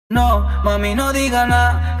No, mami, no diga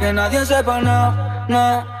nada, que nadie sepa nada,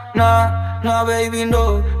 no, baby,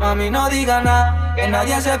 no. Mami, no diga nada, que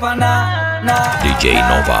nadie sepa nada, DJ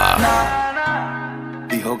Nova.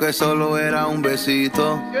 Dijo que solo era un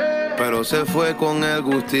besito, pero se fue con el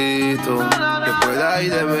gustito. Después de ahí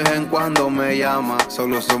de vez en cuando me llama.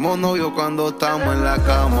 Solo somos novios cuando estamos en la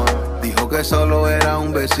cama. Dijo que solo era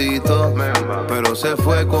un besito, pero se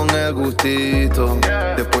fue con el gustito.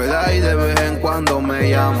 Después de ahí de vez en cuando me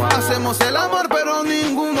llama. Hacemos el amor pero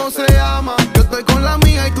ninguno se ama. Yo estoy con la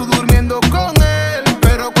mía y tú durmiendo con él,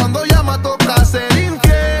 pero cuando llama toca ser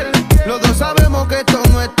infiel. Los dos sabemos que esto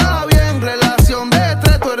no está bien. Relación de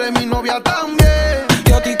tres, tú eres mi novia también.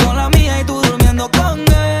 Yo estoy con la mía y tú durmiendo con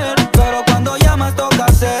él, pero cuando llamas toca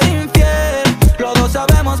ser infiel. Los dos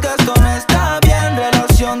sabemos que esto no está bien.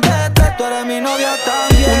 Relación de tres, tú eres mi novia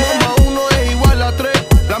también. 1 más 1 es igual a 3.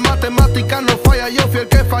 La matemática no falla, yo fui el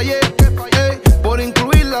que fallé, por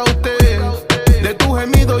incluirla a usted. De tu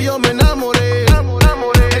gemido yo me enamoré.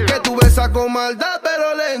 Es que tú besas con maldad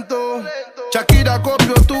pero lento. Shakira,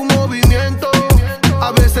 copio tu movimiento.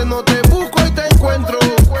 A veces no te busco y te encuentro.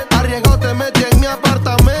 Arriesgado te metí en mi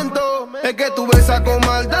apartamento. Es que tú besas con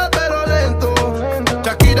maldad pero lento.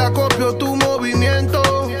 Shakira, copio tu movimiento.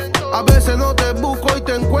 A veces no te busco y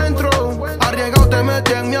te encuentro. Arriesgado te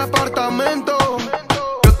metí en mi apartamento.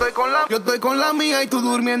 Yo estoy con la mía y tú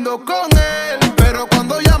durmiendo con él, pero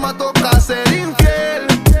cuando llama toca ser infiel.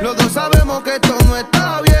 Los dos sabemos que esto no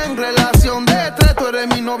está bien. Relación de tres, tú eres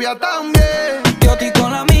mi novia también. Yo estoy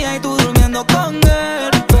con la mía y tú durmiendo con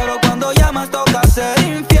él, pero cuando llamas toca ser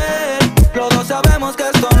infiel. Los dos sabemos que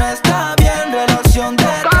esto no está bien. Relación de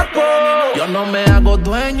tres. Yo no me hago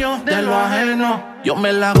dueño de lo ajeno. Yo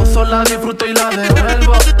me la gozo, la disfruto y la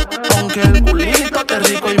devuelvo. Aunque el culito esté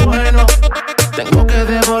rico y bueno, tengo que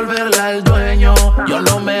devolverla al dueño. Yo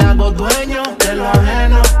no me hago dueño de lo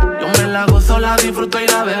ajeno. Yo me la gozo, la disfruto y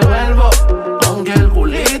la devuelvo. Aunque el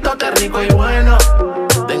culito esté rico y bueno,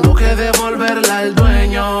 tengo que devolverla al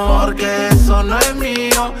dueño. Porque eso no es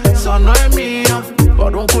mío, eso no es mío.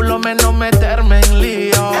 Por un culo menos meterme en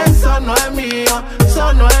lío. Eso no es mío,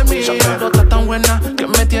 eso no es mío. Pero está tan buena que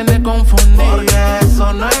me tiene confundido. Porque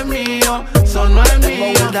eso no es mío, eso no es mío.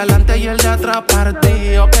 El de adelante y el de atrás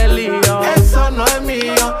partido, qué lío. Eso no es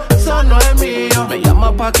mío, eso no es mío. Me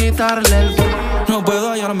llama pa' quitarle el frío. No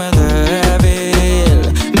puedo hallarme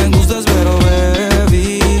débil. Me gustas pero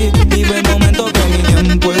baby, vive el momento que mi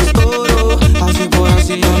tiempo es oro. Así por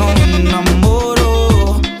así yo no me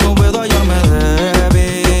enamoro. No puedo hallarme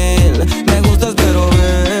débil. Me gustas pero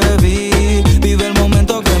baby, vive el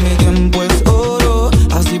momento que mi tiempo es oro.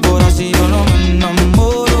 Así por así yo no me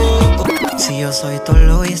enamoro. Si yo soy todo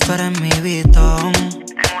lo y tú eres mi vitón.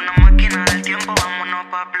 Tengo una máquina del tiempo, vámonos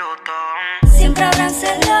pa' Plutón. Siempre habrán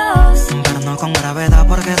celos, pero no con gravedad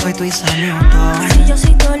porque soy tu Isaac Newton. si yo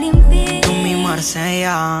soy tu Olimpí, Tú mi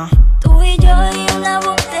Marsella, tú y yo y una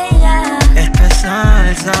botella. esto es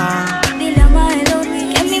salsa. Dile a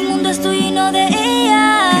Melody que mi mundo es tuyo y no de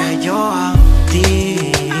ella. Que yo a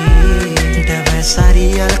ti te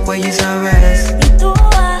besaría el cuello y sabes. Y tú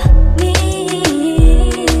a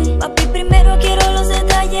mí, papi, primero quiero los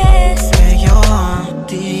detalles. Que yo a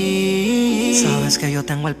ti sabes que yo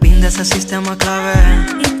tengo el pin de ese sistema clave.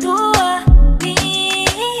 Y tú a mí,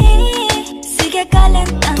 sigue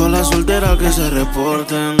calentando. Todas las solteras que se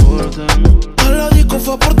reporten a la disco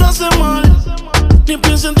fue a portarse mal. Ni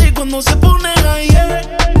pienso en ti cuando se ponen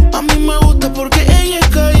ayer. A mí me gusta porque ella es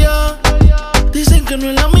callada. Dicen que no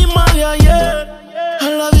es la misma de ayer. A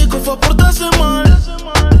la disco fue a portarse mal.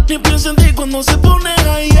 Ni pienso en ti cuando se ponen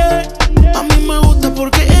ayer. A mí me gusta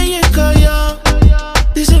porque ella es callada.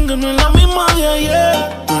 Dicen que no es la misma de ayer.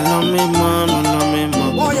 No es la misma, no es la misma.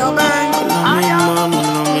 Voy a ver, No es la misma, no es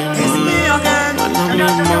la misma. es me again. No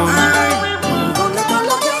es la misma. ¿Dónde están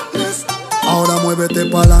los dientes? Ahora muévete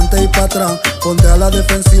pa'lante y pa' atrás. Ponte a la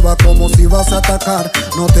defensiva como si vas a atacar.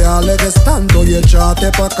 No te alegues tanto y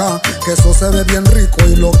échate pa' acá, que eso se ve bien rico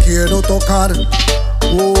y lo quiero tocar.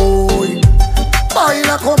 Uy,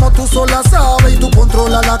 baila como tú sola sabes y tú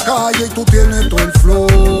controlas la calle y tú tienes todo el flow.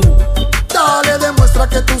 Dale, demuestra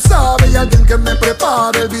que tú sabes y alguien que me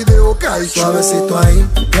prepare el video que hay. Suavecito ahí,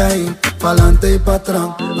 y ahí, pa'lante y pa' atrás.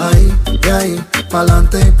 Ahí, y ahí,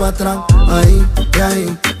 pa'lante y pa' atrás. Ahí, y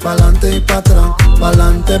ahí, pa'lante y pa' atrás.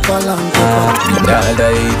 Pa'lante, pa'lante, pa'lante. Nah,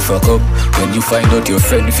 die, fuck up. When you find out your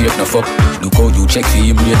friend fake no fuck. Look how you check for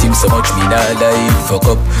him, rate him so much. Me nah die, fuck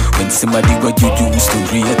up. When somebody what you do is to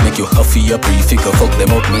rate, make you huffy up, you figure fuck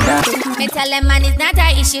them up. Me nah. Me tell them man it's not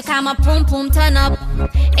a issue, come a pum pum turn up.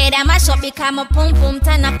 It a mash up, become a pum pum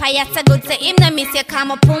turn up. I have to go to him, then me say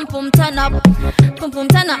come a pum pum turn up. Pum pum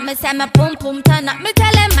turn up, me say me pum pum turn up. Me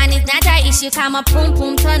tell them man issue, come a boom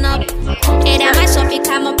boom turn up. It a mash up, it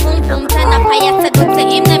come a boom boom turn up. I have to go to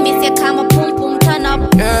him, let me say come a boom boom turn up.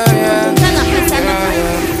 Yeah. Turn up, turn up.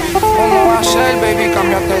 ¿Cómo va a ser, baby?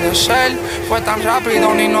 Cambiaste de ser. Fue tan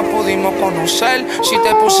rápido ni nos pudimos conocer. Si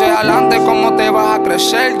te puse adelante, ¿cómo te vas a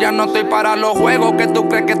crecer? Ya no estoy para los juegos que tú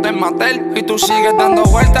crees que estoy matel. Y tú sigues dando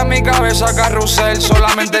vueltas a mi cabeza carrusel.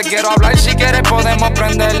 Solamente quiero hablar, si quieres podemos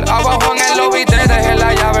prender. Abajo en el lobby te dejé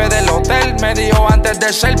la llave del hotel. Me dijo antes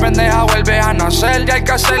de ser pendeja vuelves a nacer. Ya hay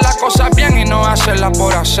que hacer las cosas bien y no hacerlas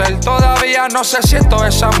por hacer. Todavía no sé si esto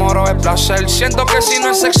es amor o es placer. Siento que si no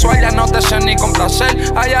es sexual ya no te sé ni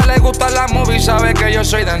complacer. A ella le gusta la movie, sabe que yo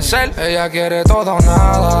soy Denzel. Ella quiere todo o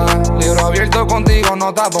nada. Libro abierto contigo,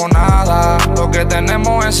 no tapo nada. Lo que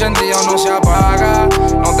tenemos encendido no se apaga.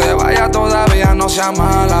 No te vayas todavía, no seas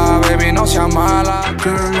mala. Baby, no seas mala.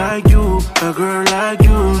 Girl like you, a girl like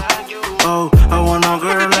you. Oh, I want a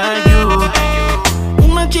girl like you.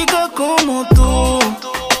 Una chica como tú,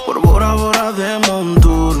 por Bora Bora de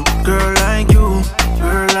Montour. Girl like you,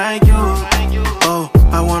 girl like you. Oh,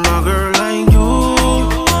 I want a girl like you.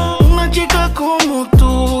 Una chica como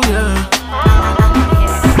tú, yeah.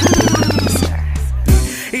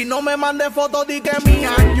 Y no me mande fotos di que me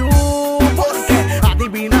you, porque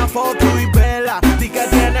adivina foto y vela, di que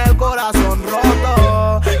tiene el corazón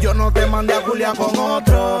roto. Yo no te mandé a Julia con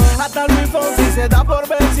otro. Hasta Luis Fonsi se da por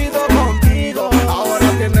vencido contigo. Ahora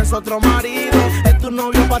tienes otro marido. Es tu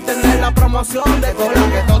novio para tener la promoción de cola.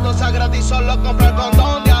 Que todo sea gratis, solo compra el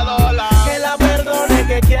condón de $1. Que la perdone,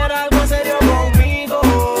 que quiera algo serio conmigo.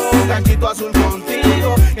 Ganchito azul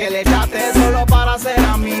contigo. Que le echaste solo para ser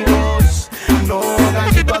amigos. No,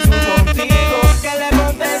 ganchito azul contigo. Que le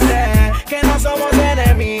contesté que no somos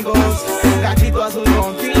enemigos. Ganchito azul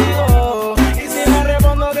contigo. Y si me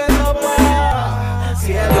respondo que no pueda,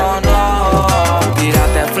 cielo. No,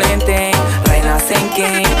 tírate flinting, reina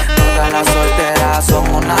sinking. Todas las solteras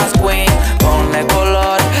son unas queen. Ponle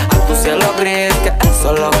color a tu cielo gris, que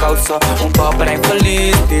eso lo causó un pobre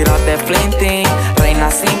infeliz. Tírate flinting, reina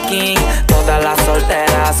sinking. Todas las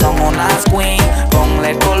solteras son unas queen.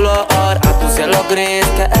 Ponle color a tu cielo gris,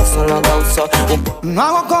 que eso lo causó un pobre. No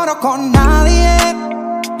hago coro con nadie,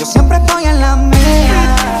 yo siempre estoy en la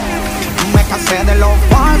mía. Me cansé de los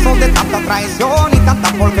falsos, de tanta traición y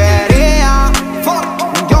tanta porquería.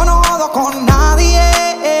 Yo no jodo con nadie,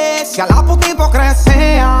 si a la puta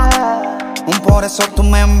hipocresía. Por eso tú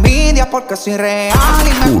me envidias, porque soy real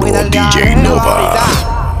y me cuida el día de la.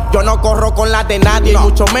 Yo no corro con las de nadie, y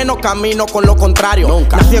mucho menos camino con lo contrario.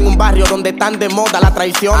 Nunca. Nací en un barrio donde están de moda las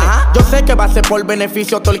traiciones. Yo sé que va a ser por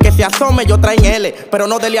beneficio todo el que se asome. Yo traen L, pero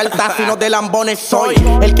no de lealtad, sino de lambones. Soy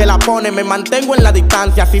el que la pone, me mantengo en la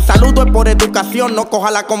distancia. Si saludo es por educación, no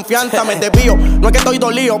coja la confianza. Me desvío, no es que estoy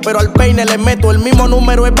dolido, pero al peine le meto el mismo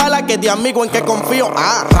número de bala que de amigo en que confío.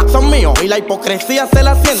 Son míos y la hipocresía se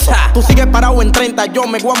la siento. Tú sigues parado en 30, yo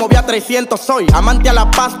me voy a mover a 300. Soy amante a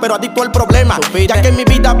la paz, pero adicto al problema. Ya que en mi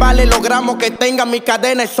vida vale los gramos que tengan mi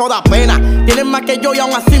cadena, eso da pena. Tienen más que yo y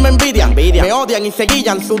aún así me envidian. Me odian y se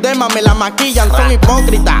guillan, su dema me la maquillan. Son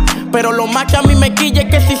hipócritas, pero lo más que a mí me quilla es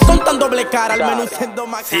que si son tan doble cara, al menos siendo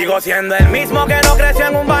más. Sigo siendo el mismo que no creció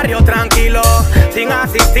en un barrio tranquilo, sin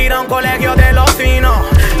asistir a un colegio de los finos.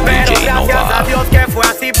 Pero gracias a Dios que fue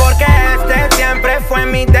así, porque este siempre fue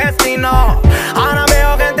mi destino. Ahora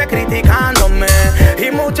veo gente criticándome y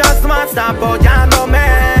muchas más apoyándome.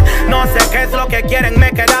 No sé qué es lo que quieren,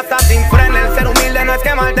 me quedé hasta sin freno. El ser humilde no es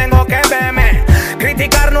que mal tengo que verme.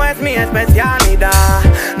 Criticar no es mi especialidad.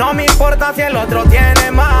 No me importa si el otro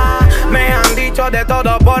tiene más. Me han dicho de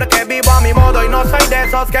todo porque vivo a mi modo y no soy de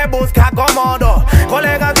esos que busca acomodo.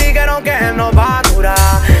 Colegas dijeron que no va a durar.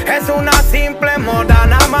 Es una simple moda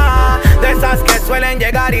nada más. De esas que suelen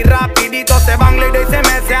llegar y rapidito se van, le dicen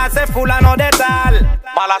se hace fulano de tal.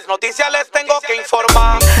 Malas noticias les tengo que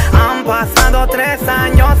informar. Han pasado 3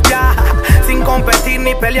 años ya, sin competir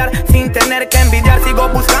ni pelear, sin tener que envidiar. Sigo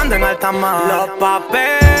buscando en alta mar los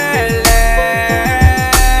papeles,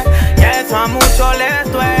 y eso a muchos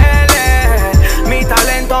les duele. Mi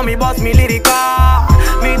talento, mi voz, mi lírica.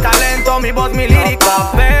 Mi talento, mi voz, mi lírica. Los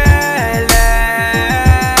papeles,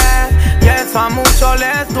 y eso a muchos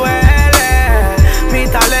les duele. Mi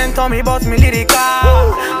talento, mi voz, mi lírica.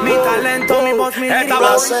 Mi talento, mi voz, mi lírica.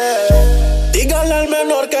 Díganle al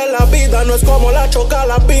menor que la vida no es como la choca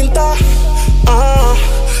la pinta.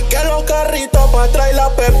 Que los carritos pa' atrás y la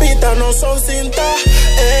pepita no son cinta.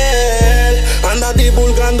 Él anda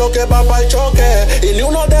divulgando que va pa'l choque y ni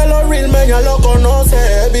uno de los real men ya lo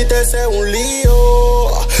conoce. Evítese un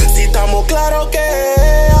lío, si estamos claros que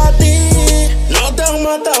a ti no te han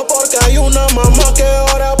matado porque hay una mamá que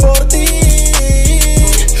ora por ti.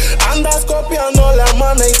 Andas copiando la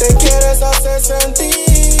mano y te quieres hacer sentí.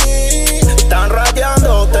 Están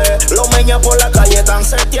rayándote, los meñas por la calle están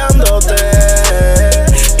seteándote.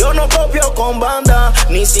 Yo no copio con banda,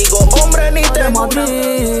 ni sigo hombre ni te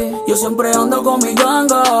Madrid. Yo siempre ando con mi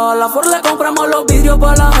ganga. La Ford le compramos los vidrios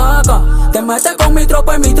pa' la jaca. Te metes con mi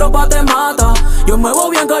tropa y mi tropa te mata. Yo muevo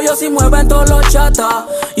bien que yo sí mueven todos los chatas.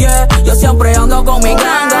 Yeah, yo siempre ando con mi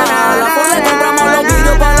ganga. La Ford le compramos los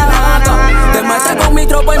vidrios pa' la jaca. Te metes con mi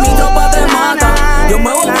tropa y mi tropa te mata. Yo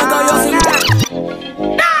muevo bien que yo sí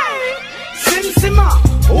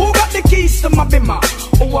Who got the keys to my bimmer?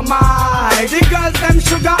 Who am I? The girls them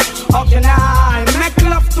sugar. How can I make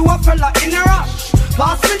love to a fella in a rush?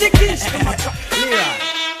 Pass me the keys to my truck.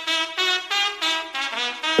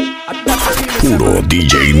 Puro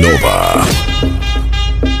DJ Nova.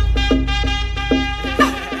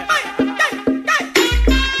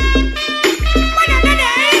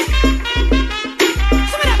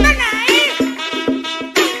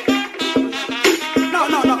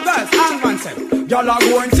 Y'all are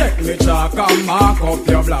go and check me chalk and mark up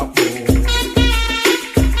your black book.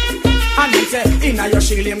 And him say, inna your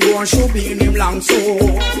shield him go and shoot in him long so.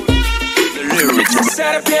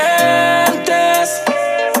 Serpientes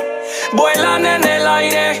vuelan en el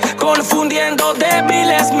aire, confundiendo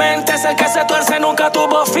débiles mentes. El que se tuerce nunca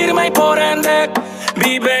tuvo firme y por ende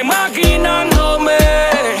vive maquinándome,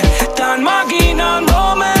 tan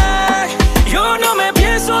maquinándome. Yo no me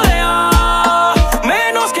pienso dejar,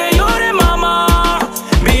 menos que llore mamá.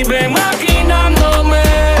 Vive maquinándome,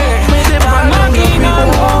 tan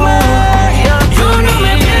maquinándome. Yo no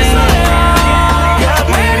me pienso dejar,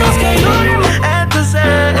 menos que llore mamá. Entonces,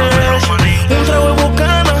 un trago de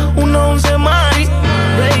Bucana, una 11 Mari,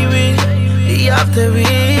 baby, y ya te vi,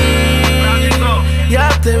 ya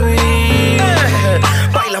te vi.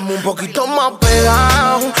 Bailame un poquito más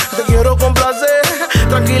pegado, te quiero complacer.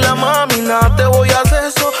 Tranquila mami, nada te voy a hacer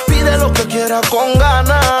eso. Pide lo que quieras con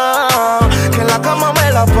ganas, que en la cama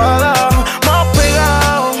me la paga. Más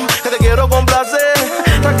pegado, que te quiero complacer.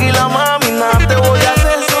 Tranquila mami, nada te voy a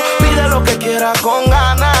hacer eso. Pide lo que quieras con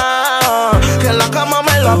ganas, que en la cama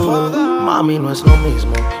me la paga. Mami, no es lo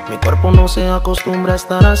mismo. Mi cuerpo no se acostumbra a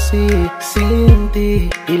estar así, sin ti.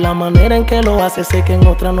 Y la manera en que lo haces sé que en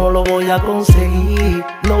otra no lo voy a conseguir.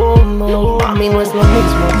 No, no, mami, no es lo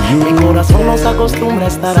mismo. Mi corazón no se acostumbra a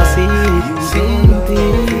estar así, sin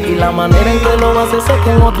ti. Y la manera en que lo haces sé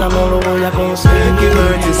que en otra no lo voy a conseguir.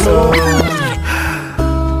 No.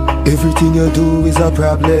 Everything you do is a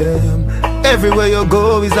problem. Everywhere you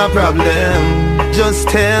go is a problem. Just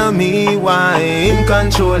tell me why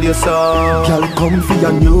control your soul. Girl, come for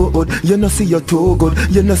your new hood. You know see you too good.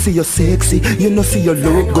 You know see you sexy. You know see you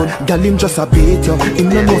look good. Girl, him just a bait you. Him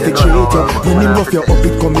no know fi treat you. When him rough you up,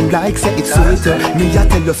 it coming like say it's sweet you. Me I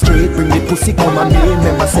tell you straight, bring the pussy come and me.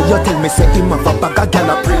 Remember say you tell me say him have a bag of girl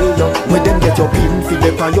a pray you. When them get your pin, fi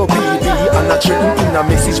them on your BB and a threaten in a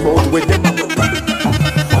message mode with them.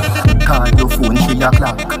 Call your phone 3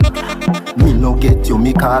 o'clock. Me no get you,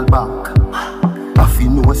 me call back. If you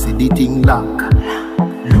know say the thing lock.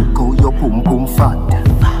 Look how your pum pum fat.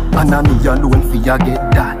 And I me alone for you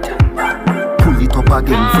get that. Pull it up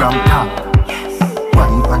again from top.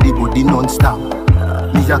 Wine for the body non-stop.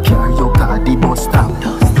 Me a carry your car the bus stop.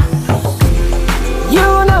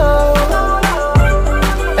 You know,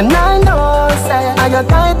 and I know, say, are you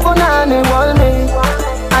tight for nanny, wall me?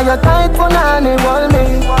 Are you tight for nanny, wall me?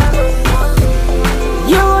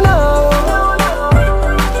 You know,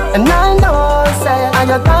 and I know, say, are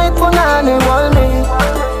you tight for nanny, wall me?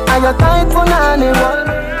 Are you tight for nanny, wall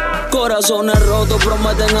me? Corazones rotos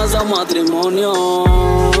prometen hasta matrimonio.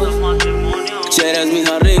 Si eres mi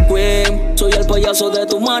Harry Quinn, soy el payaso de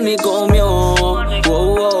tu manicomio.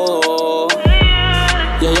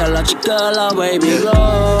 Y ella es la chica, la baby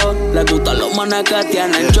girl. Le gustan los manes que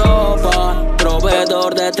tienen chopa.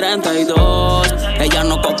 Proveedor de 32. Ella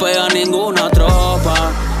no copia ninguna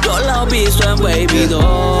tropa. Yo la he visto en baby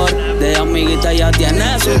doll. De amiguita ya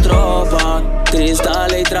tiene su tropa.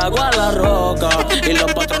 Cristal y trago a la roca. Y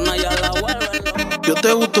los patrones ya la vuelven. Yo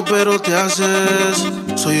te gusto pero te haces.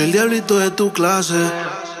 Soy el diablito de tu clase.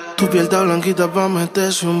 Tu piel está blanquita pa'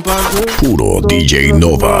 meterse un par. Puro DJ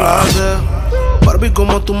Nova. Barbie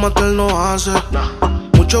como tu matel no hace.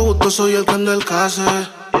 Mucho gusto, soy el can del case.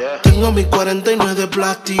 Tengo mis 49 de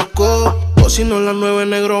plástico. O si no la 9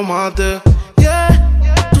 negro mate.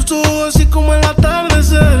 Tus ojos así como el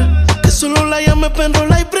atardecer. Que solo la llame pa'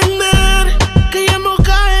 enrolar y prender. Que ya no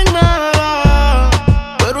cae en nada.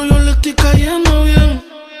 Pero yo le estoy cayendo bien.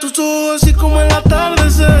 Tus ojos así como el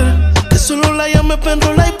atardecer. Que solo la llame pa'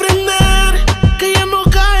 enrolar y prender. Que ya no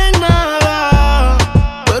cae en nada.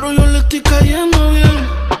 Pero yo le estoy cayendo bien.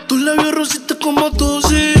 Tus labios rositas como tú,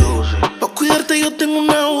 sí. Pa' cuidar yo tengo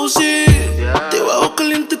una UCI. Te bajo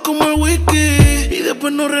caliente como el whisky. Y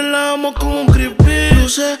después nos relajamos con un creepy.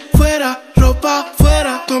 Luces fuera, ropa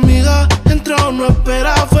fuera. Tu amiga entra o no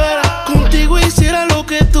espera afuera. Contigo hiciera lo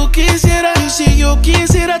que tú quisieras. Y si yo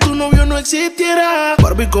quisiera, tu novio no existiera.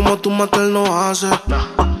 Barbie, como tú matas no hace.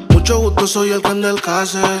 Mucho gusto, soy el can del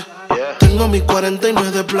case. Tengo mis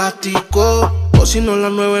 49 de plástico. O si no, la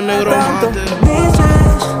 9 negro mate.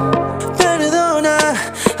 Perdona,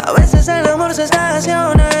 a veces el amor se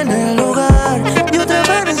estaciona en el lugar de otra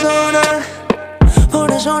persona.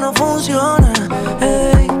 Por eso no funciona.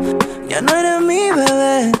 Ey, ya no eres mi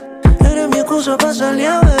bebé, eres mi excusa para salir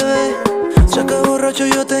a beber. Sé que borracho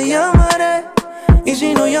yo te llamaré, y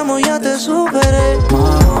si no llamo ya te superé.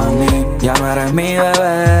 Mami, ya no eres mi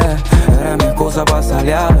bebé, eres mi excusa para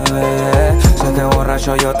salir a beber. Sé que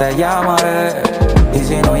borracho yo te llamaré, y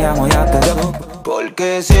si no llamo ya te superé.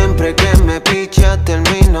 Porque siempre que me pichas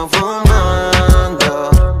termino fumando.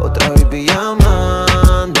 Otra baby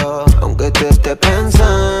llamando, aunque te esté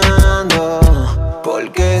pensando.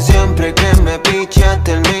 Porque siempre que me pichas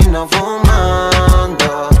termino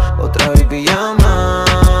fumando. Otra baby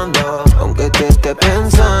llamando, aunque te esté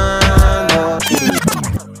pensando.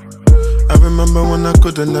 I remember when I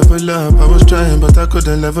couldn't level up. I was trying but I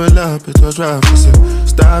couldn't level up. It was rough, so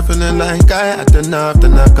start feeling like I had enough.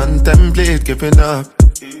 Then I contemplate giving up.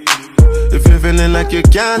 If you're feeling like you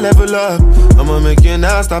can't level up, I'ma make you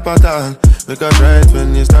not stop at all. Because right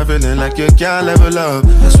when you start feeling like you can't level up,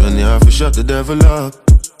 that's when you have to shut the devil up.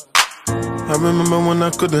 I remember when I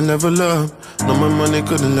couldn't level up. No, my money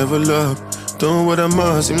couldn't level up. Doing what I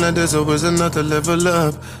must, seem like there's always another level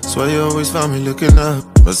up. That's why you always found me looking up.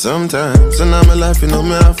 But sometimes, in my life, you know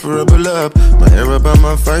me have to rebel up. My hair about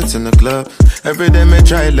my fights in the club. Every day me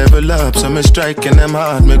try level up, so me striking them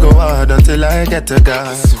hard. Me go hard until I get to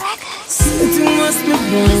God. Something must be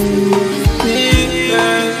wrong with me,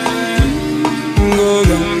 yeah. Go,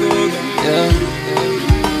 yeah.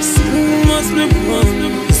 Something must be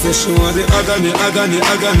wrong. She said she want the agony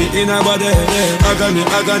in her body. Agony.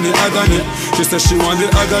 She said she want the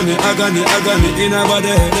agony in her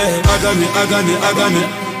body. Agony.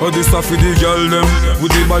 Oh, this stuff with the girl them,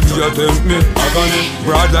 with the body you tempt me. Agony.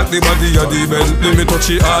 Broad like the body of the Bentley. Me touch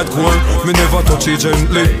it hardcore, me never touch it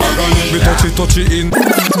gently. Agony. Me touch it in.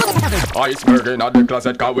 Iceberg in the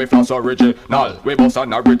closet, cause we floss original. We bust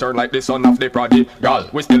and a return like the son of the prodigal.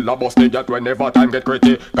 We still a bust it yet whenever time get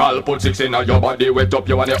critical. Put 6 in your body, wet up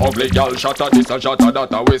you and the ugly girl. Shot at this and shot at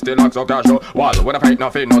that, we still act so casual. When I fight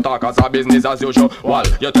nothing, no talk as a business as usual.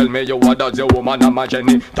 You tell me you what does your woman and my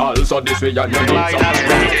genital. So this way you need some.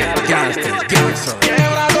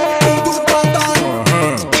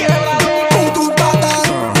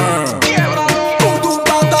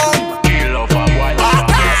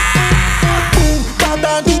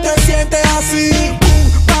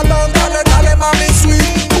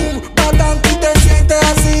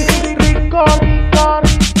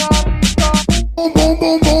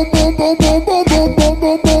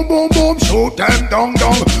 Shoot them down.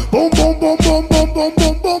 Boom.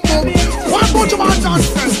 One bunch of hands on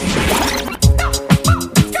stress.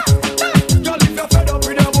 Girl, if you're fed up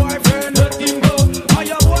with your boyfriend, let him go. Or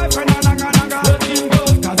your boyfriend, naga, let him go.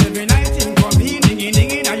 Cause every night him come in, dinging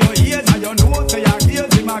in your ears, and your nose say your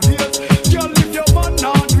gears in my gears. Girl, if your man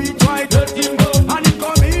not treat right, let him go. And he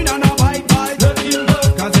come in and a bite, let him go.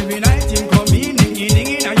 Cause every night him come in, dinging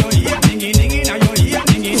in your ear, dinging in your ear,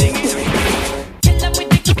 dinging.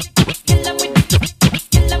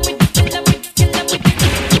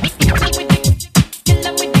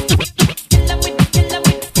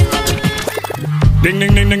 Ding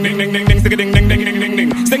ding ding ding ding ding ding ding stick ding ding ding ding ding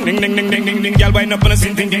ding sting ding ding ding ding ding ding y'all wind up on a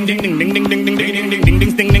scene ding ding ding ding ding ding ding ding ding ding ding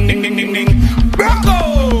ding sting ding ding ding ding ding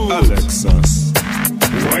Bravo! Alexis,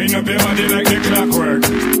 wind up your body like the clockwork.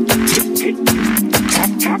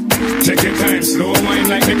 Take your time, slow wind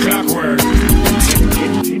like the clockwork.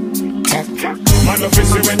 Man up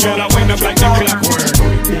is when y'all wind up like the clockwork.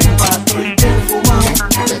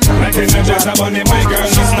 Like in the jazz about it, my girl,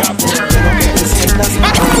 no stop work.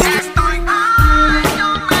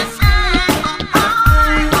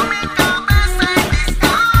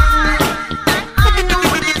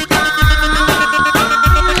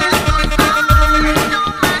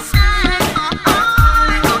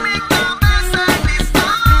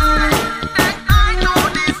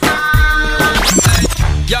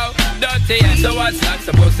 So what's that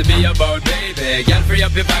supposed to be about, baby? Girl, free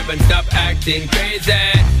up your vibe and stop acting crazy.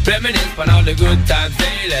 Reminisce on all the good times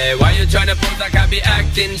daily. Why you tryna pose like I be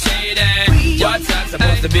acting shady? What's that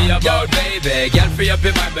supposed to be about, baby? Girl, free up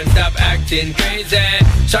your vibe and stop acting crazy.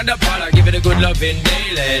 Shonda Paula, give it a good loving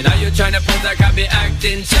daily. Now you tryna pose like I be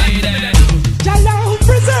acting shady. Girl,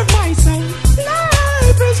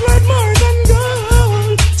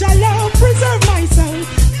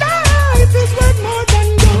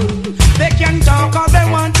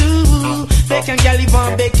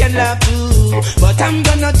 but I'm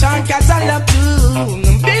gonna talk cause I love to.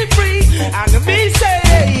 Be free and be safe.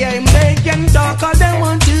 They can talk all they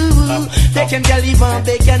want to. They can tell even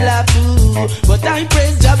they can laugh too. But I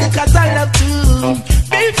praise God because I love to.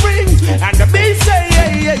 Be free and be safe.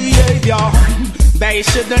 They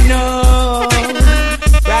should've known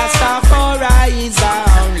Rastafari is the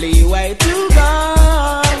only way to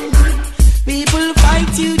go. People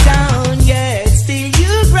fight you down, yet still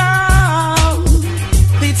you grow.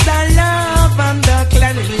 It's the love and the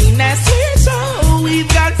cleanliness we show. We've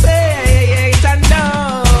got faith and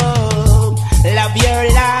love. Love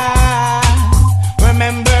your life.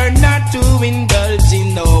 Remember not to indulge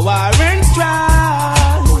in no war and strife.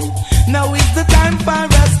 Now is the time for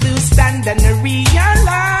us to stand and realize.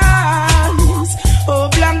 Oh,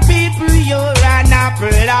 black people, you're an apple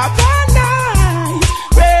of an eye.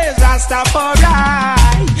 Praise Rastafari.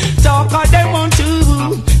 Talk all they want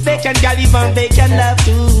to. They can get even, they can love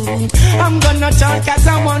too. I'm gonna talk as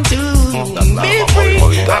I want to. Be free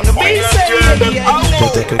and be safe.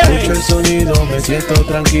 Desde que escucho el sonido me siento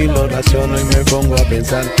tranquilo, raciono y me pongo a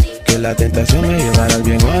pensar que la tentación me llevará al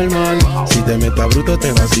bien o al mal. Si te metas bruto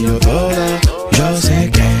te vacío toda. Yo sé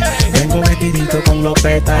que vengo vestidito con los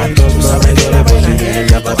petaitos. Tú sabes yo le voy a ir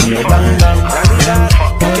ya pasillo bang bang.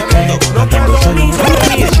 Porque no tengo sonido.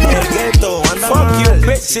 Fuck you,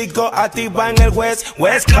 bitch, sigo activa en el West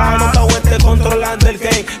Coast, no te controlando el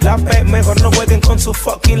game. La P, mejor no jueguen con su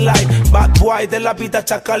fucking life. Bad boy de la vida,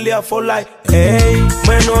 chacalea for life. Ey,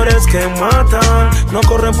 menores que matan, no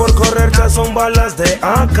corren por correr, ya son balas de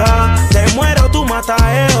AK. Te muero, tú mata,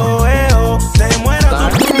 te muero,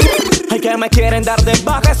 tú. Hay que me quieren dar de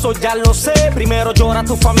baja, eso ya lo sé. Primero llora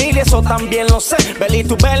tu familia, eso también lo sé. Belly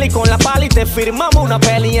to belly con la pala y te firmamos una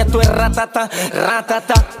peli. Esto es ratata,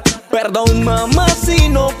 ratata. Perdón mamá si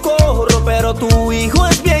no corro, pero tu hijo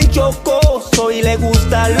es bien chocoso y le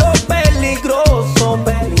gusta lo peligroso,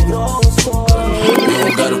 peligroso. You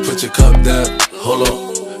don't gotta put your cup down, hold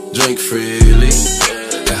on, drink freely,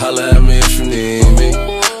 and holla at me if you need me.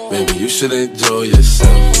 Maybe you should enjoy yourself.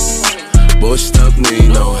 Boy, stop need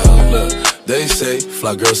no help. Look, they say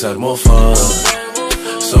fly girls have more fun.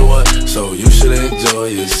 So what? So you should enjoy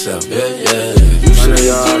yourself. Yeah, yeah. You should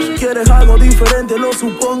enjoy. Quieres algo diferente, lo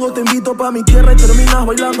supongo. Te invito pa' mi tierra y terminas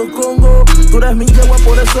bailando congo. Tú eres mi yegua,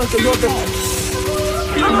 por eso es que yo te...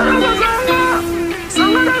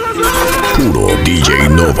 Puro DJ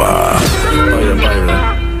Nova. Oye,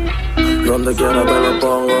 baby, donde quiera te lo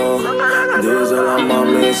pongo. Dice la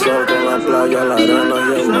mami, sol con la playa, la arena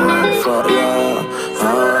y el mar. Falla,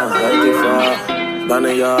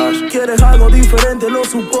 Dani Yash. Quieres algo diferente, lo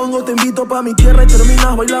supongo. Te invito pa' mi tierra y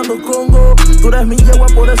terminas bailando congo. Tú eres mi yegua,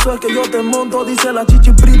 por eso es que yo te monto. Dice la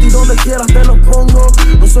chichi pretty, donde quieras te lo pongo.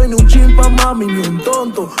 No soy ni un chimpa, mami, ni un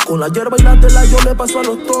tonto. Con la hierba y la tela yo le paso a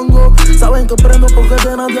los tongos. Saben que prendo porque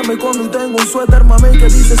de nadie me escondo. Y tengo un suéter, mami, que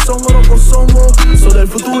dice son oro con songo. Soy del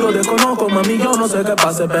futuro, desconozco, mami, yo no sé qué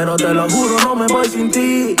pase, pero te lo juro, no me voy sin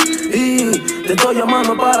ti. Y te estoy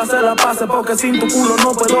llamando para hacer la paz, porque sin tu culo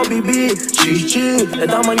no puedo vivir. Chichi.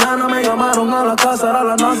 Esta mañana me llamaron a la casa, era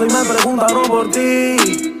la NASA y me preguntaron por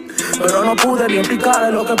ti. Pero no pude ni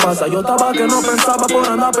explicarle lo que pasa. Yo estaba que no pensaba por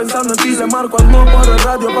andar pensando en ti. Le marco al no por el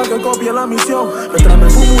radio para que copie la misión. Mientras me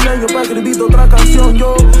fumo un leño para escribir otra canción.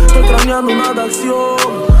 Yo estoy craneando una de acción.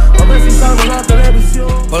 A ver si salgo en la televisión.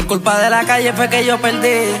 Por culpa de la calle fue que yo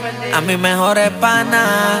perdí a mis mejores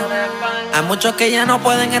panas. Hay muchos que ya no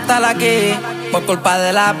pueden estar aquí por culpa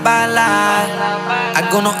de las balas.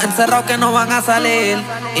 Algunos encerrados que no van a salir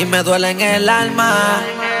y me duele en el alma,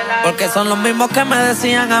 porque son los mismos que me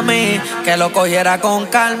decían a mí que lo cogiera con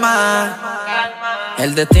calma.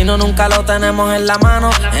 El destino nunca lo tenemos en la mano.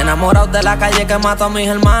 Enamorados de la calle que mató a mis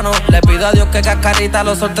hermanos. Le pido a Dios que cascarita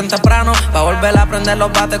lo suelten temprano, pa' volver a prender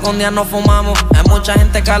los bates que un día nos fumamos. Hay mucha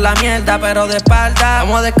gente que habla mierda, pero de espalda.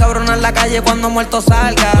 Vamos a descabronar la calle cuando muerto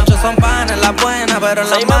salga. Muchos son panes, las buenas, pero en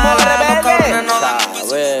las malas los cabrones no dan.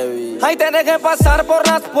 Ay, tenés que pasar por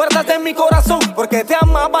las puertas de mi corazón, porque te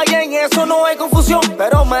amaba y en eso no hay confusión.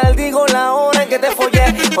 Pero maldigo la hora en que te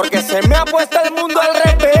follé, porque se me ha puesto el mundo al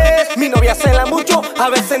revés. Mi novia cela mucho, a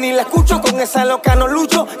veces ni la escucho, con esa loca no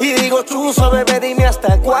lucho. Y digo, chuzo, bebé, dime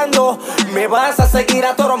hasta cuándo me vas a seguir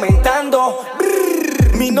atormentando.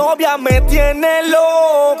 Mi novia me tiene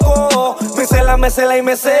loco, me cela y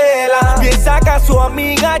me cela. Piensa que a su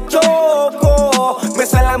amiga choco, me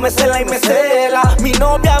cela y me cela. Mi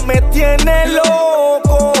novia me tiene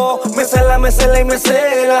loco, me cela y me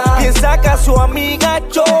cela. Piensa que a su amiga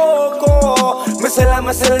choco, me cela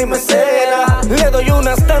y me cela. Le doy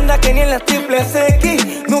una tanda que ni en las triples X.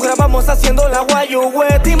 Nos grabamos haciendo la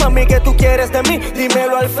guayueti. Mami, ¿qué tú quieres de mí?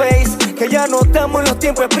 Dímelo al face. que ya no estamos en los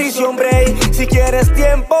tiempos de prisión break. Si quieres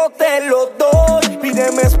tiempo te lo doy,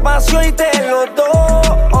 pídeme espacio y te lo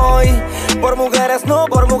doy. Por mujeres no,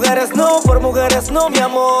 por mujeres no, por mujeres no, mi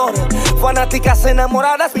amor. Fanáticas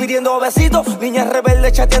enamoradas pidiendo besitos, niñas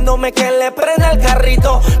rebeldes chateándome que le prenda el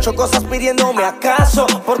carrito. Chocosas pidiéndome acaso,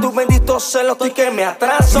 por tus benditos celos estoy que me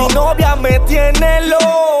atraso. Mi novia me tiene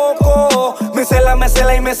loco, me cela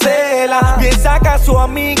y me cela. Piensa que a su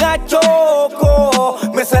amiga choco,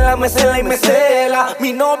 me cela y me cela.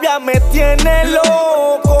 Mi novia me tiene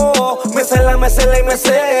loco, me cela y me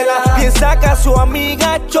cela. Piensa que a su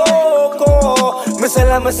amiga choco, me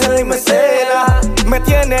cela y me cela. Me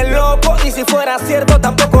tiene loco y si fuera cierto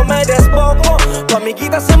tampoco me despoco. Tu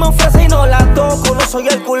amiguita se me ofrece y no la toco. No soy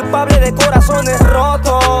el culpable de corazones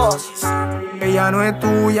rotos. Ella no es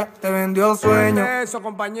tuya, te vendió sueño. Eso,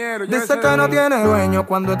 compañero. Dice que no tiene dueño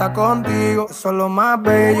cuando está contigo. Eso es lo más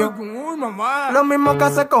bello. Uy, mamá. Lo mismo que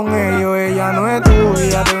hace con ellos. Ella no es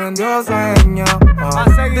tuya, te vendió sueño.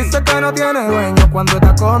 Dice que no tiene dueño cuando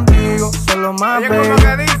está contigo. Eso es lo más bello.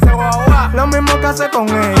 ¿Qué dice, guau? Lo mismo que hace con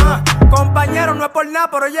ellos. Compañero, no es por nada,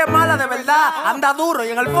 pero ella es mala de verdad. Anda duro y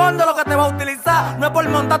en el fondo lo que te va a utilizar no es por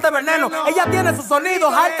montarte veneno. Ella tiene sus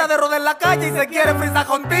sonidos, harta de rodar en la calle y se quiere frisar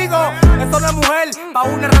contigo. Esto no es mujer, pa'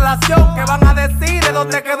 una relación. Que van a decir de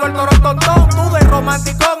dónde quedó el toro tontón. Tú de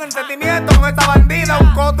romanticón, el sentimiento con esta bandida.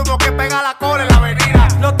 Un cótumo que pega la cola en la avenida.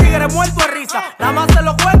 Los tigres muertos de risa, nada más se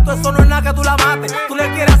lo cuento. Eso no es nada que tú la mates, tú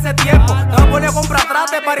le quieres hacer tiempo. Te vas a poner a comprar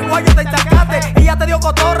trate, pariguayo te enchacaste. Ella te dio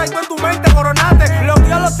cotorra y tú en tu mente coronaste.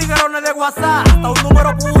 Bloqueó a los tiguerones de WhatsApp, hasta un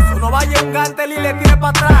número puso. No vaya un gantel y le tire para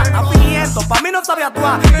atrás. Está fingiendo, pa' mí no sabe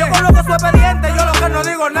actuar. Yo coloco su expediente, yo lo que no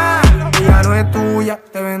digo nada. Ella no es tuya,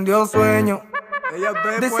 te vendió sueño.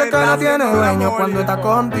 Dice que no tiene dueño cuando está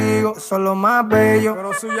contigo. Eso es lo más bello.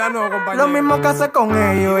 Pero suya no, compañero. Lo mismo que hace con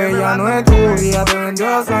ellos. Ella no es tuya, te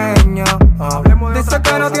vendió sueño. Dice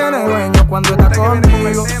que no tiene dueño cuando está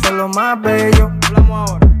contigo. Eso es lo más bello.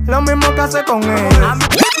 Lo mismo que hace con ellos.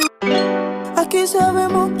 Aquí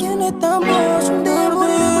sabemos quién estamos. Un dedo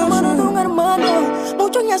de hermano de un hermano.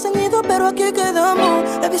 Muchos ya se han ido, pero aquí quedamos.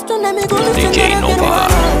 He visto enemigos de DJ Nova.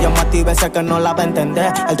 Yo me activé, sé que no la va a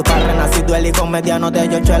entender. El tu carro renacido, el hijo mediano de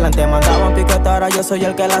George Allen. Te mandaban piquetara, yo soy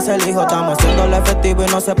el que la hace el hijo. Estamos haciéndole efectivo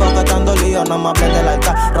y no sé por qué tanto lío. No me hables del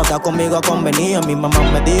altar, rota conmigo convenido. Mi mamá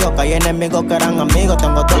me dijo que hay enemigos que eran amigos.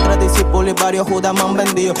 Tengo 2 o 3 discípulos y varios judas me han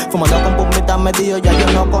vendido. Fumando con pumitas medido, ya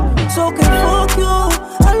yo no con. So que fuck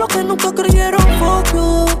you, a los que nunca creyeron, fuck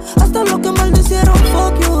you. Hasta los que maldicieron,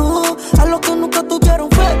 fuck you. A los que nunca tuvieron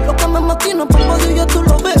fe, los que me maquinan por poder, ya tú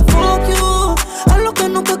lo ves, fuck you. A los que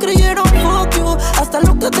nunca creyeron, fuck you. Hasta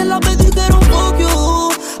los que te la ve dijeron, fuck you.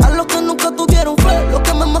 A los que nunca tuvieron fe, los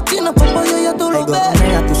que me maquinan por poder, ya tú lo ves.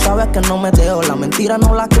 Tú sabes que no me dejo, la mentira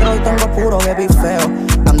no la quiero y tengo puro baby feo.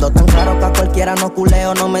 Ando tan claro que a cualquiera no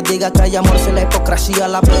culeo. No me digas que hay amor si la hipocresía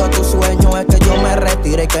la veo. Tu sueño es que yo me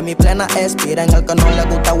retire y que mi plena expire. En el que no le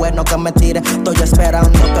gusta bueno que me tire. Estoy esperando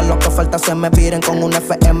que lo que falta se me viren. Con un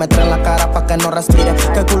FM3 en la cara pa' que no respire.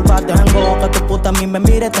 ¿Qué culpa tengo que tu puta a mí me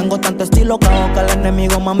mire? Tengo tanto estilo que hago que el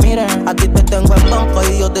enemigo me mire. A ti te tengo en banco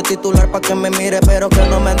y yo de titular pa' que me mire. Pero que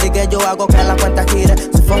no me diga yo hago que la cuenta gire.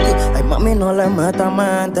 Si fuck you, ay mami no le meta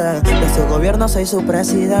mente. De su gobierno soy su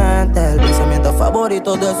presidente. El pensamiento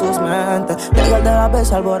favorito de sus mentes. Llega el de la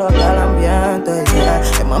vez alborota el ambiente, yeah.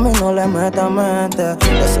 Ay mami no le meta mente.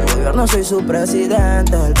 De su gobierno soy su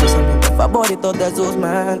presidente. El pensamiento favorito de sus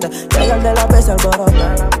mentes. Llega el de la vez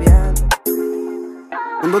alborota el ambiente.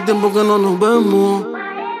 ¿Cuánto tiempo que no nos vemos?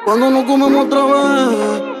 Cuando nos comemos otra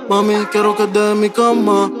vez. Mami, quiero que estés en mi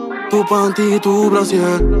cama. Tu panty y tu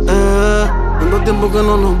brasier. ¿Cuánto tiempo que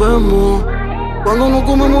no nos vemos? Cuando nos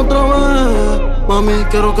comemos otra vez. Mami,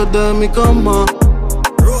 quiero que estés en mi cama.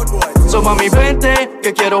 So mami vente,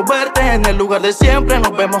 que quiero verte en el lugar de siempre,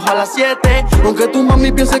 nos vemos a las 7. Aunque tu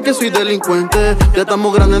mami piense que soy delincuente, ya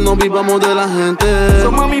estamos grandes, no vivamos de la gente.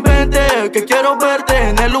 So mami vente, que quiero verte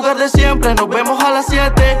en el lugar de siempre, nos vemos a las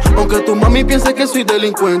 7. Aunque tu mami piense que soy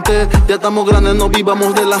delincuente, ya estamos grandes, no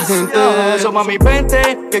vivamos de la gente. So mami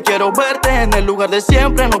vente, que quiero verte en el lugar de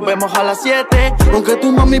siempre, nos vemos a las 7. Aunque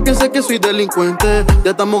tu mami piense que soy delincuente,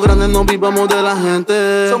 ya estamos grandes, no vivamos de la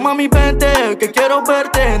gente. So mami vente, que quiero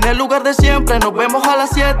verte en el lugar de siempre, nos vemos a las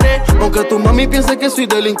 7. Aunque tu mami piense que soy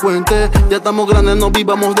delincuente, ya estamos grandes, no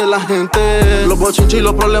vivamos de la gente. Los bochinchis y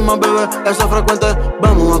los problemas, bebé, eso es frecuente.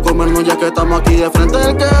 Vamos a comernos ya que estamos aquí de frente.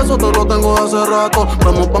 El queso te lo tengo hace rato.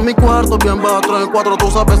 Vamos pa' mi cuarto, bien bajo en el 4. Tú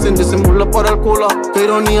sabes, sin disimular por el culo. Qué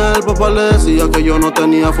ironía, el papá le decía que yo no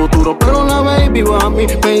tenía futuro. Pero la baby va a mí,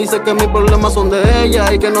 me dice que mis problemas son de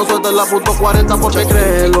ella y que no suelte la puto 40 porque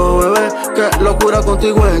créelo, bebé. Que locura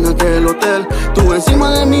contigo en aquel hotel. Tú encima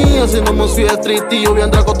de mí, eso hicimos fiesta y yo bien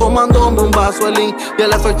draco tomándome un vaso de lean. Y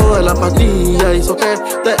el efecto de la pastilla hizo que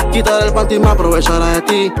te quitara el panty y me aprovechara de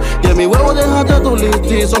ti. Y en mi huevo dejaste tu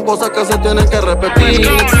listi, son cosas que se tienen que repetir.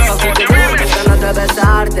 Así que ganas de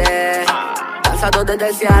besarte, cansado de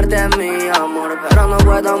desearte mi amor, pero no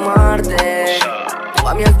puedo amarte. Tú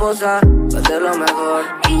a mi esposa, va a ser lo mejor.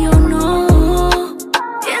 Y yo no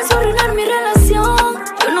pienso arruinar mi relación.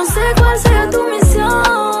 Yo no sé cuál sea tu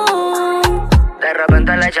misión. De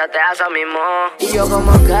repente le echaste a eso mismo. Y yo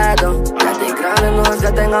como quedo, ya estoy grande, no es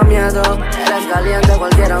que tenga miedo. Eres caliente,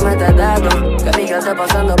 cualquiera mete dedo. Que mi que esté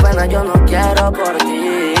pasando pena, yo no quiero por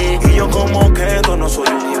ti. Y yo como quedo, no soy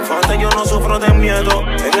un infante, yo no sufro de miedo.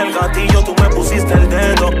 En el gatillo tú me pusiste el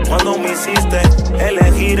dedo cuando me hiciste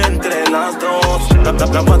elegir entre las dos.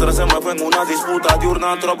 La cuadra se me fue en una disputa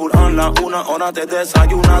diurna. Trouble a la 1 hora te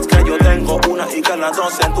desayunas. Que yo tengo una y que las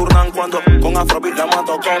dos se turnan. Cuando con Afrobeat la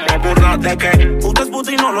mato como burra. De que puta es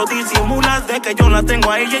puta y no lo disimulas. De que yo la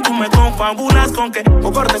tengo a ella y tú me confabulas. Con que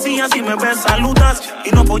por cortesía si me ves saludas.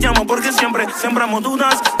 Y no apoyamos porque siempre sembramos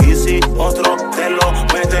dudas. Y si otro te lo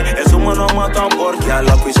mete, eso me lo matan porque a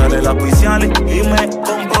la sale la oficial y me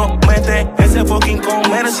compromete. Ese fucking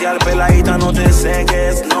comercial, peladita no te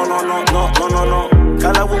cegues. No, no, no, no, no, no, no.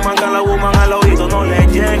 Cada woman al oído no le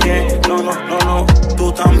llegue. No, no, no, no.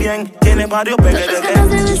 Tú también tienes varios pegues de que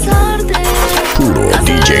puro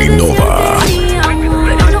DJ Nova.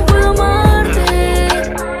 Pero no puedo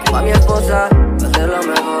amarte. Tú a mi esposa, va a ser lo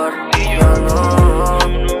mejor. Y yo no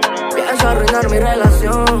pienso arruinar mi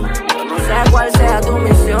relación. Yo no sé cuál sea tu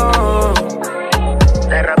misión.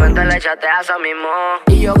 De repente le echaste a eso mismo.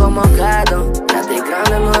 Y yo como quedo, ya estoy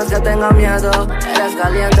grande, no es que tenga miedo. Eres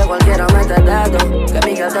caliente, cualquiera mete dedo. Que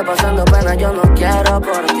mi que esté pasando pena, yo no quiero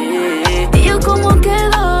por ti. Y yo como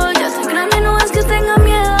quedo, ya estoy grande, no es que tenga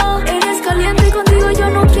miedo. Eres caliente y contigo yo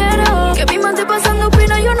no quiero. Que mi man esté pasando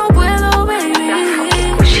pena, yo no puedo, baby.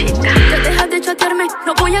 Ya dejas de chatearme,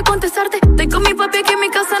 no voy a contestarte. Estoy con mi papi aquí en mi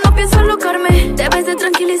casa, no pienso alocarme. Debes de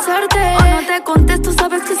tranquilizarte, o no te contesto,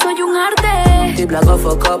 sabes que soy un arte. Deep like a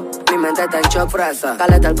fuck up, mi mente está en shock, fresa.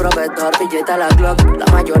 Caleta el proveedor, pillita la Glock. La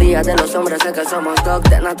mayoría de los hombres sé que somos dog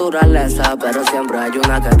de naturaleza, pero siempre hay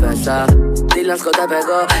una que pesa. Dylan Scott te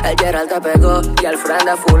pegó, el Gerald te pegó, y el friend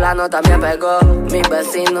de fulano también pegó. Mi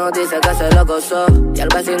vecino dice que se lo gozó, y el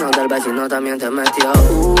vecino del vecino también te metió.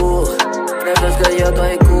 Crees que yo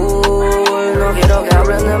estoy cool, no quiero que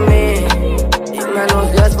hablen de mí, y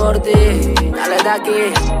menos yo es por ti. Dale de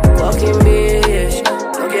aquí, fucking bitch,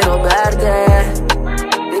 no quiero verte,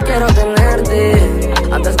 ni quiero tenerte.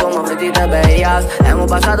 Antes como friti te veías, en un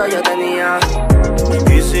pasado yo tenía.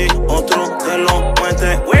 Y si otro te lo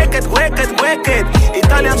mete, wicked, wicked, wicked.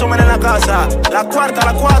 Italian Summer en la casa, la cuarta,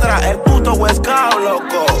 la cuadra, el puto West Coast,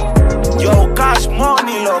 loco. Yo Cash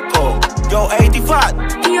Money, loco. Yo 85,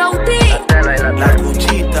 yo T, la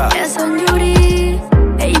cuchita. Es un Yuri,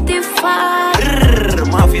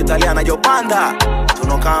 85. Mafia italiana, yo Panda, tú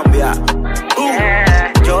no cambias.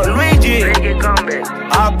 Yo Luigi,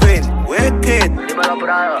 Appin, Wicked. Dímelo,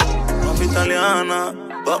 Prado. Mafia italiana.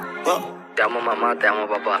 Te amo mamá, te amo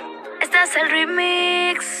papá. Este es el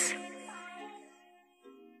remix.